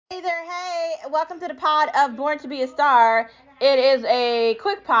Hey there, hey, welcome to the pod of Born to Be a Star. It is a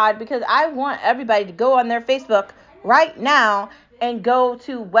quick pod because I want everybody to go on their Facebook right now and go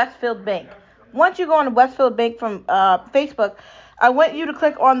to Westfield Bank. Once you go on to Westfield Bank from Facebook, I want you to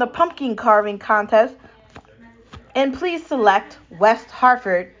click on the pumpkin carving contest and please select West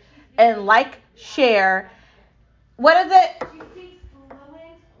Hartford and share. What is it?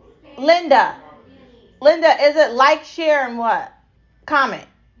 Linda, is it share, and what? Comment.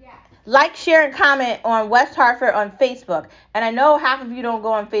 Share, and comment on West Hartford on Facebook. And I know half of you don't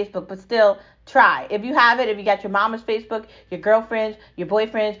go on Facebook, but still try. If you have it, if you got your mama's Facebook, your girlfriends, your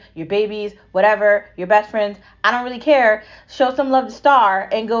boyfriends, your babies, whatever, your best friends, I don't really care. Show some love to Star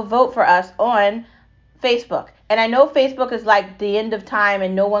and go vote for us on Facebook. And I know Facebook is like the end of time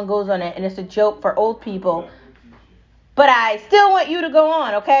and no one goes on it and it's a joke for old people. But I still want you to go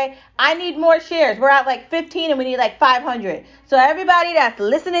on, okay? I need more shares. We're at like 15 and we need like 500. So everybody that's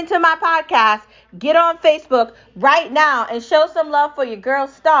listening to my podcast, get on Facebook right now and show some love for your girl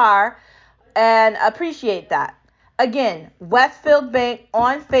Star and appreciate that. Again, Westfield Bank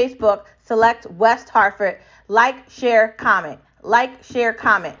on Facebook. Select West Hartford. Share, comment. Share,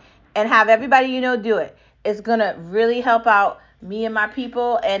 comment. And have everybody you know do it. It's going to really help out me and my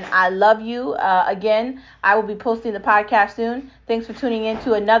people, and I love you. Again, I will be posting the podcast soon. Thanks for tuning in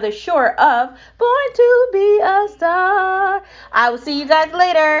to another short of Born to Be a Star. I will see you guys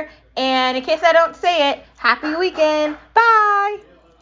later, and in case I don't say it, happy weekend. Bye.